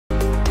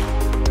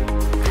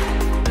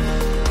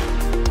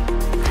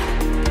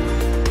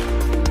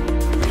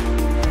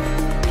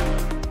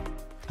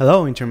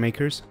Hello,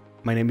 InternMakers.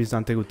 My name is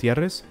Dante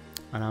Gutierrez,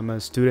 and I'm a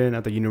student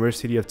at the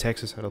University of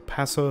Texas at El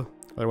Paso,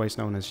 otherwise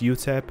known as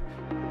UTEP.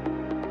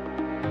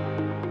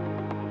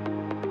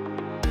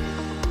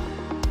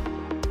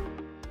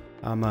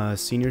 I'm a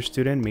senior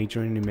student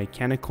majoring in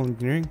mechanical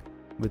engineering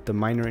with the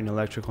minor in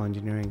electrical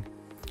engineering.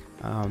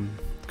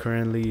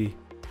 Currently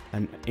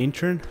an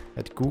intern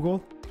at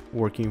Google,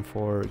 working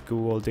for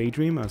Google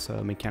Daydream as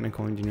a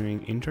mechanical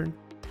engineering intern.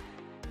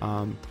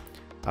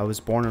 I was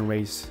born and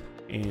raised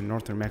in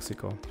northern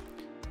Mexico.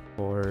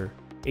 For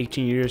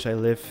 18 years I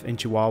lived in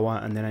Chihuahua,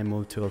 and then I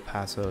moved to El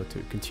Paso to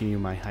continue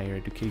my higher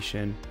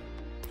education.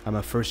 I'm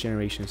a first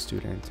generation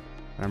student,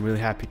 and I'm really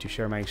happy to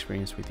share my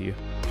experience with you.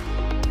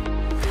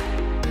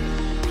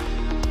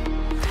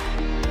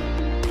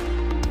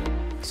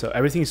 So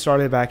everything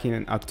started back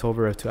in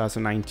October of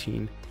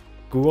 2019.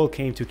 Google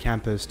came to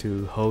campus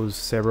to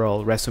host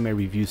several resume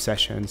review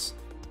sessions,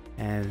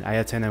 and I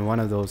attended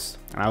one of those,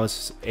 and I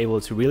was able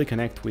to really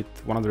connect with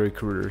one of the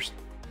recruiters.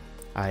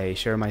 I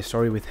shared my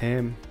story with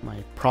him,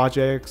 my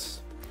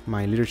projects,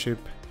 my leadership,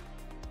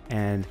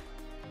 and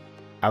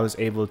I was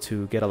able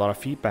to get a lot of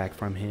feedback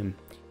from him.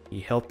 He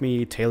helped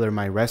me tailor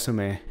my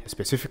resume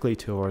specifically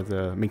toward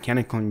the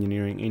mechanical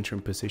engineering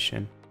intern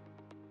position.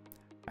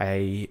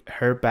 I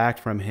heard back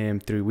from him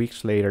 3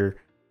 weeks later,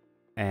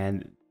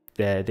 and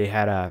they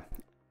had a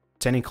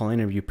technical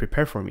interview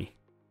prepared for me.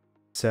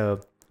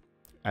 So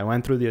I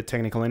went through the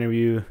technical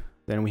interview,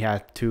 then we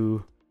had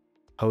 2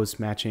 host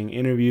matching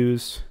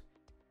interviews,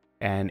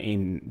 and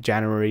in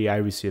January I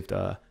received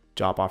a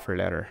job offer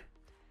letter,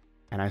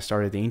 and I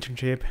started the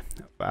internship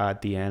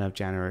at the end of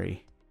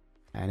January.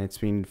 And it's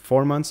been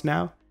 4 months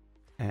now,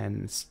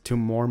 and it's 2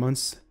 more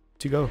months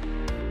to go.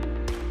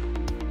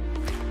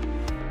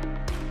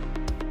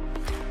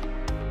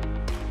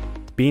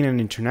 Being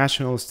an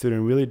international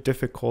student really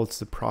difficults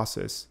the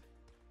process.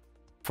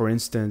 For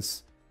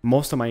instance,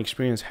 most of my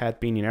experience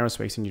had been in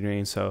aerospace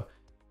engineering, so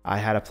I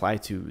had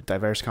applied to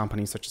diverse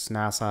companies such as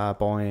NASA,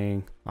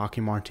 Boeing,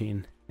 Lockheed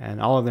Martin, and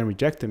all of them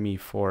rejected me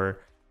for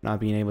not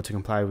being able to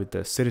comply with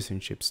the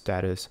citizenship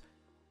status.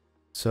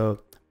 So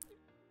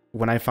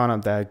when I found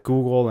out that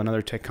Google and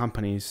other tech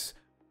companies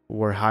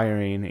were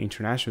hiring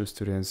international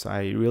students,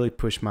 I really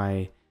pushed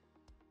my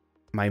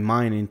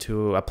mind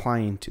into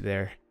applying to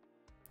there.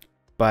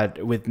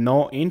 But with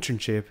no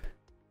internship,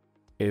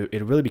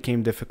 it really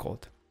became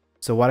difficult.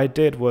 So what I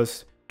did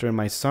was, during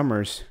my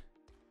summers,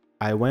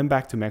 I went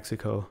back to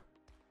Mexico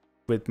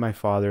with my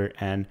father,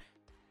 and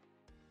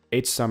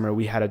each summer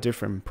we had a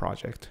different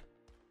project.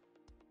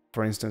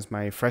 For instance,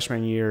 my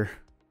freshman year,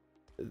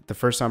 the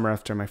first summer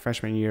after my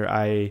freshman year,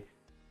 I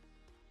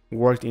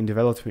worked in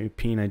developing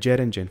a jet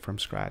engine from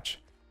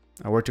scratch.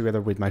 I worked together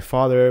with my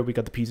father. We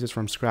got the pieces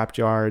from scrap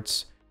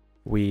yards.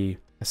 We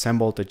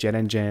assembled the jet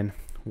engine.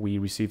 We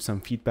received some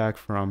feedback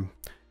from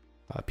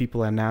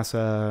people at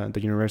NASA,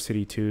 the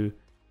university too,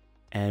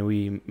 and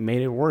we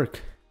made it work.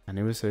 And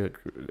it was a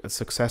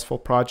successful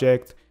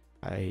project.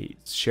 I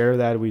shared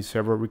that with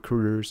several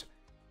recruiters.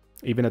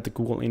 Even at the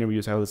Google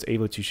interviews, I was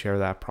able to share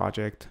that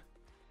project.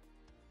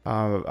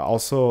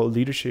 Also,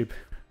 leadership,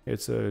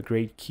 it's a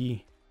great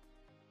key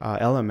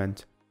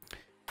element.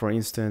 For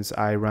instance,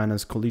 I ran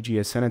as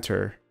collegiate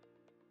senator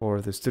for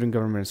the Student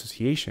Government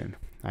Association.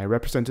 I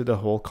represented the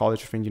whole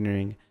College of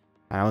Engineering,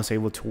 and I was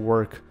able to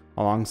work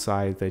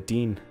alongside the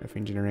Dean of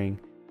Engineering.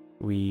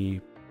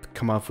 We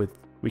came up with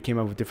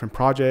different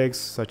projects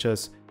such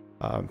as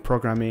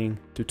programming,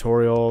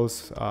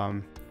 tutorials,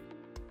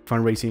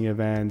 fundraising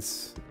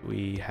events.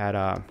 We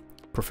had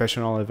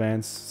professional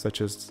events such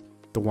as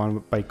the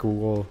one by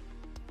Google,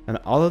 and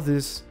all of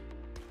this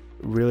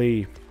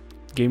really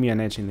gave me an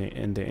edge in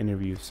the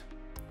interviews.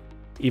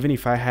 Even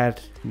if I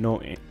had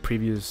no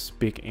previous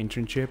big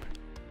internship,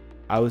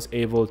 I was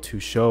able to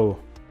show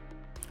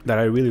that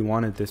I really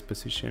wanted this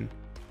position.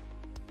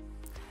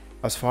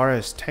 As far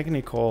as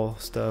technical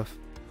stuff,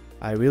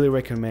 I really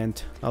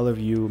recommend all of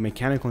you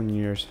mechanical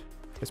engineers,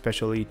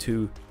 especially,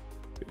 to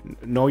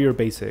know your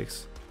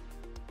basics.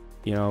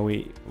 You know,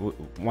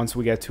 once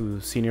we get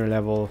to senior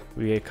level,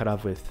 we get caught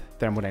up with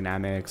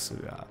thermodynamics,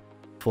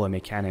 fluid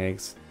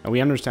mechanics, and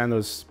we understand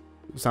those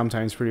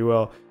sometimes pretty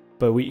well,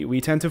 but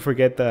we tend to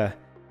forget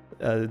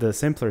the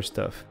simpler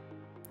stuff.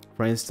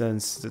 For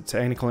instance, the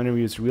technical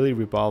interviews really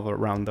revolve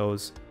around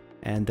those,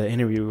 and the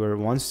interviewer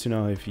wants to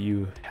know if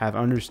you have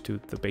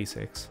understood the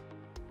basics.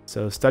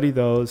 So study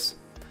those.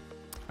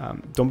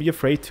 Don't be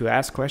afraid to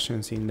ask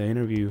questions in the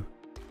interview.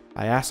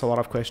 I asked a lot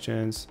of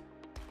questions.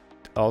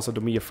 Also,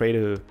 don't be afraid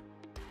to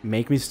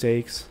make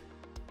mistakes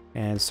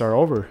and start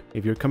over.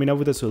 If you're coming up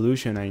with a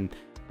solution and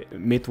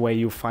midway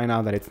you find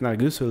out that it's not a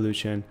good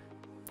solution,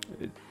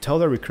 tell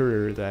the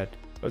recruiter that,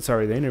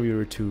 the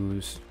interviewer,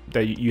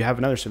 that you have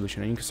another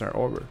solution and you can start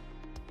over.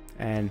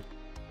 And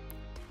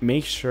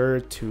make sure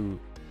to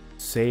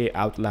say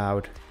out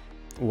loud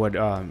what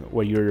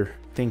you're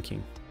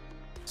thinking,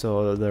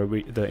 so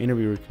the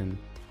interviewer can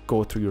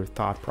go through your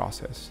thought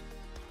process.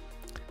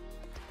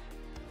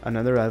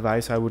 Another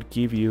advice I would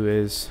give you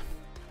is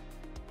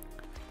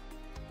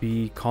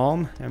Be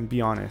calm and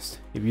be honest.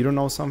 If you don't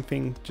know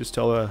something, just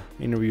tell an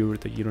interviewer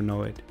that you don't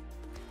know it.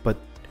 But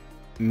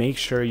make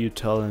sure you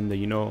tell them that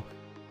you know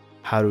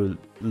how to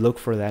look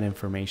for that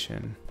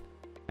information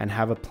and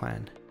have a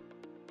plan.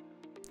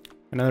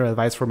 Another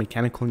advice for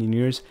mechanical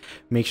engineers,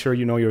 make sure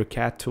you know your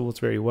CAD tools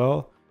very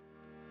well.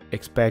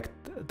 Expect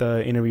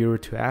the interviewer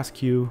to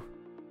ask you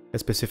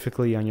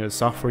specifically on your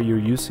software you're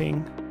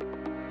using.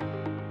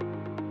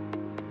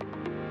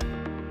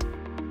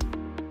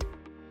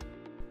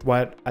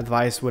 What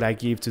advice would I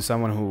give to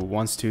someone who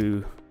wants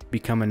to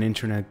become an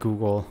intern at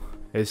Google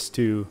is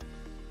to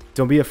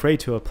don't be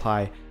afraid to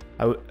apply.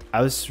 I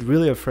was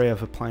really afraid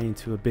of applying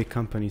to a big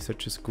company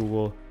such as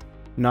Google,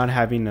 not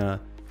having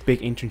a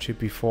big internship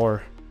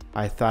before.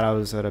 I thought I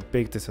was at a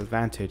big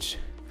disadvantage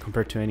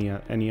compared to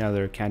any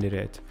other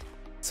candidate.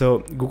 So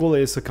Google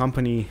is a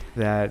company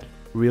that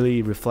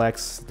really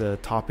reflects the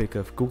topic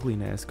of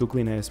googliness.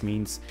 Googliness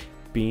means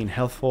being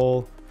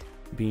helpful,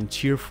 being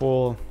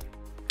cheerful,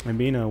 and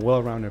being a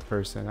well-rounded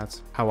person.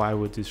 That's how I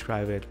would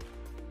describe it.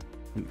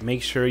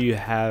 Make sure you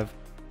have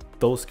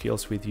those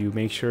skills with you.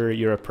 Make sure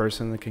you're a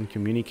person that can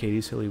communicate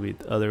easily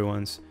with other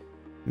ones.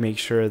 Make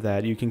sure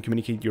that you can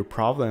communicate your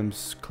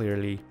problems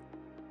clearly.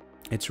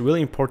 It's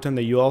really important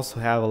that you also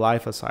have a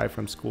life aside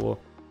from school.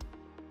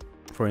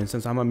 For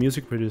instance, I'm a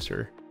music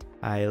producer.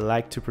 I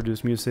like to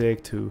produce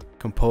music, to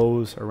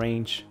compose,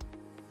 arrange,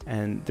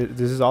 and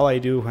this is all I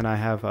do when I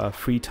have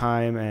free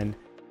time, and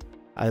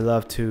I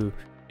love to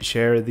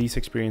share these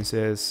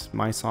experiences,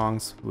 my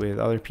songs, with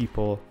other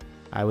people.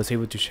 I was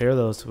able to share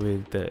those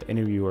with the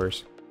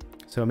interviewers.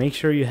 So make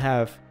sure you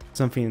have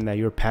something that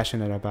you're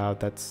passionate about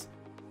that's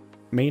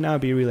may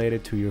not be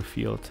related to your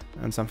field,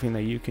 and something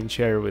that you can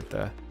share with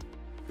the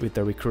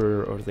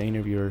recruiter or the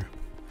interviewer.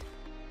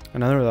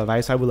 Another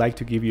advice I would like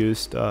to give you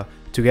is to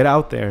get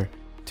out there,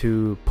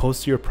 to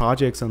post your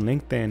projects on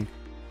LinkedIn.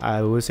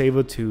 I was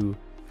able to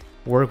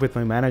work with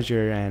my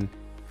manager, and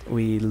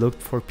we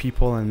looked for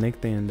people on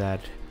LinkedIn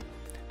that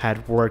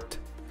had worked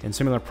in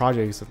similar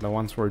projects that the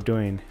ones we're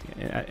doing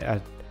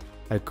at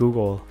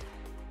Google.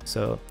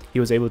 So he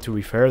was able to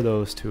refer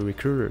those to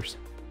recruiters.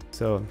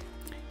 So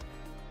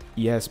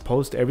yes,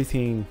 post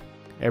everything,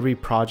 every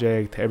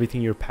project,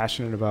 everything you're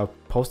passionate about,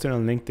 post it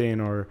on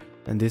LinkedIn or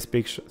on this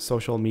big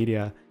social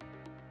media,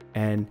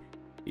 and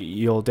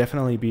you'll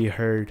definitely be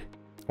heard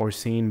or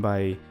seen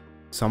by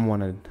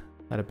someone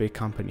at a big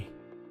company.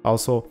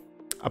 Also,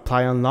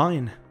 apply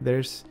online.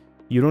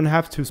 You don't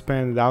have to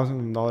spend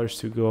 $1,000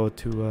 to go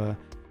to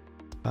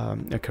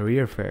a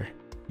career fair.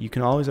 You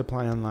can always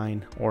apply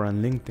online or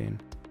on LinkedIn.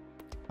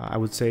 I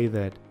would say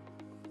that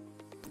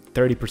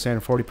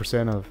 30%,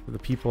 40% of the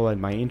people at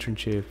my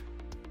internship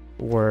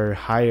were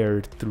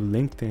hired through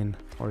LinkedIn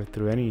or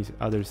through any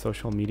other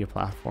social media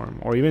platform,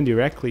 or even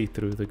directly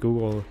through the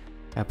Google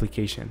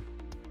application.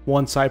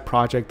 One side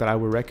project that I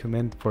would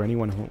recommend for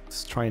anyone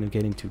who's trying to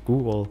get into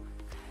Google,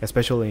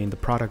 especially in the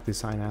product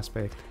design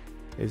aspect,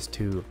 is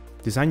to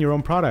design your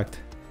own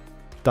product.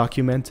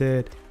 Document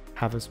it,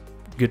 have a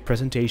good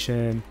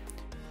presentation,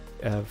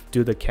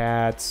 do the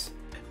CADs,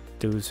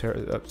 do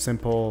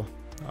simple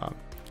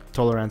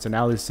tolerance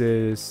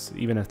analysis,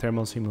 even a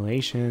thermal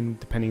simulation,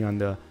 depending on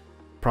the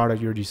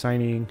product you're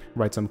designing.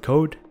 Write some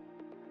code,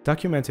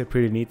 document it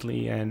pretty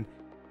neatly, and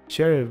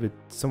share it with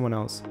someone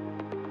else.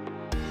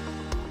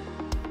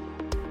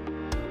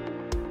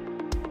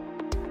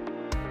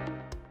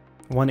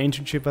 One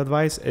internship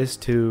advice is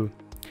to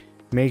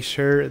make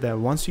sure that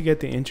once you get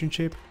the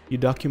internship, you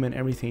document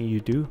everything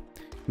you do.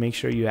 Make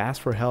sure you ask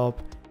for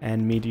help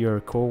and meet your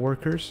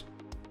co-workers.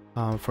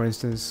 For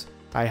instance,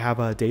 I have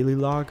a daily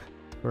log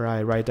where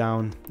I write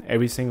down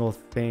every single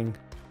thing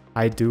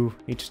I do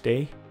each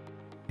day,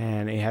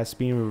 and it has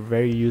been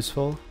very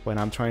useful when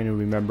I'm trying to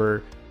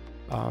remember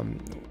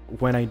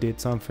when I did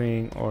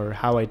something, or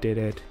how I did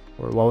it,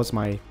 or what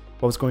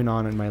was going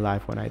on in my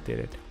life when I did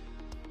it.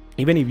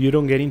 Even if you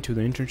don't get into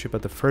the internship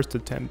at the first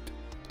attempt,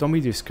 don't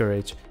be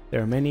discouraged.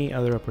 There are many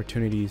other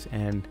opportunities,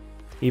 and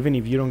even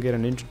if you don't get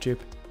an internship,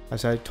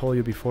 as I told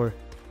you before,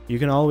 you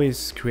can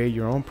always create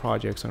your own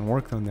projects and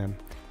work on them.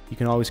 You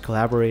can always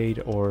collaborate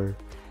or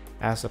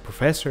ask a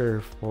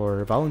professor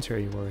for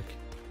voluntary work.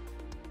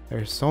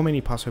 There's so many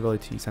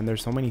possibilities, and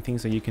there's so many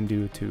things that you can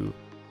do to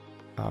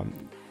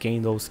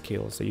gain those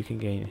skills that you can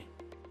gain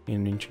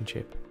in an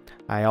internship.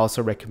 I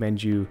also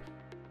recommend you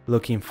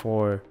looking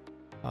for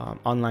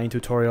online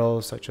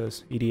tutorials such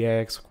as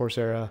EDX,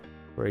 Coursera,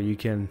 where you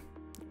can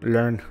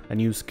learn a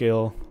new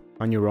skill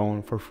on your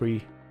own for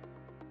free.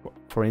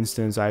 For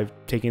instance, I've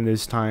taken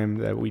this time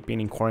that we've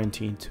been in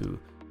quarantine to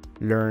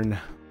learn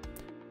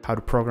how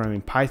to program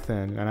in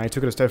Python, and I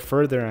took it a step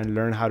further and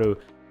learned how to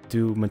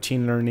do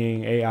machine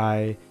learning,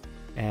 AI,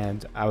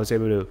 and I was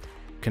able to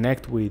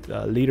connect with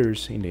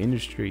leaders in the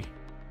industry.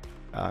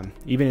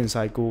 Even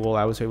inside Google,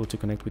 I was able to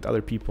connect with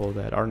other people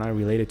that are not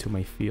related to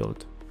my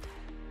field,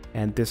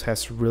 and this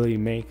has really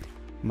made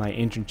my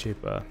internship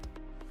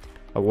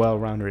a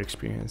well-rounded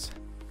experience.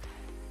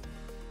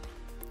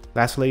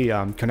 Lastly,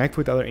 connect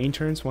with other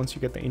interns once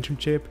you get the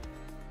internship.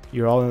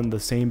 you're all in the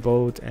same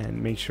boat,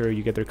 and make sure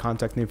you get their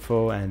contact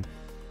info. And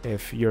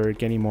if you're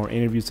getting more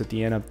interviews at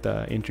the end of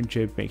the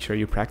internship, make sure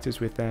you practice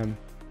with them.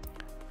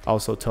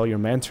 Also tell your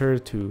mentor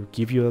to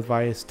give you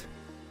advice,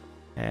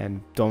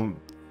 and don't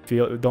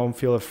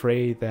feel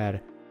afraid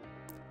that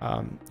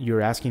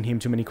you're asking him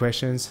too many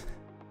questions.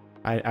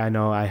 I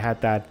know I had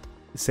that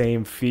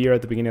same fear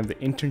at the beginning of the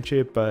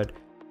internship, but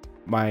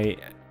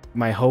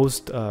my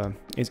host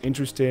is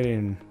interested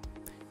in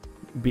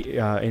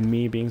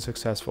me being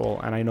successful,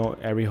 and I know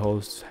every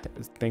host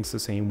thinks the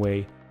same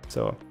way.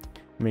 So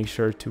make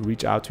sure to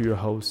reach out to your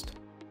host.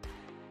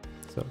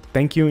 So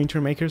thank you,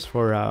 InternMakers,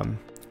 for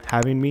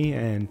having me.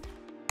 And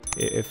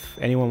if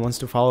anyone wants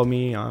to follow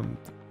me,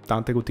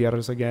 Dante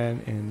Gutierrez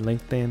again in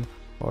LinkedIn,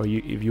 or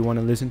if you want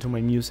to listen to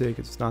my music,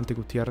 it's Dante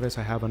Gutierrez.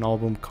 I have an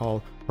album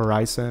called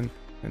Horizon,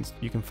 and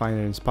you can find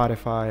it in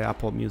Spotify,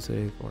 Apple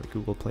Music, or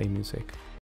Google Play Music.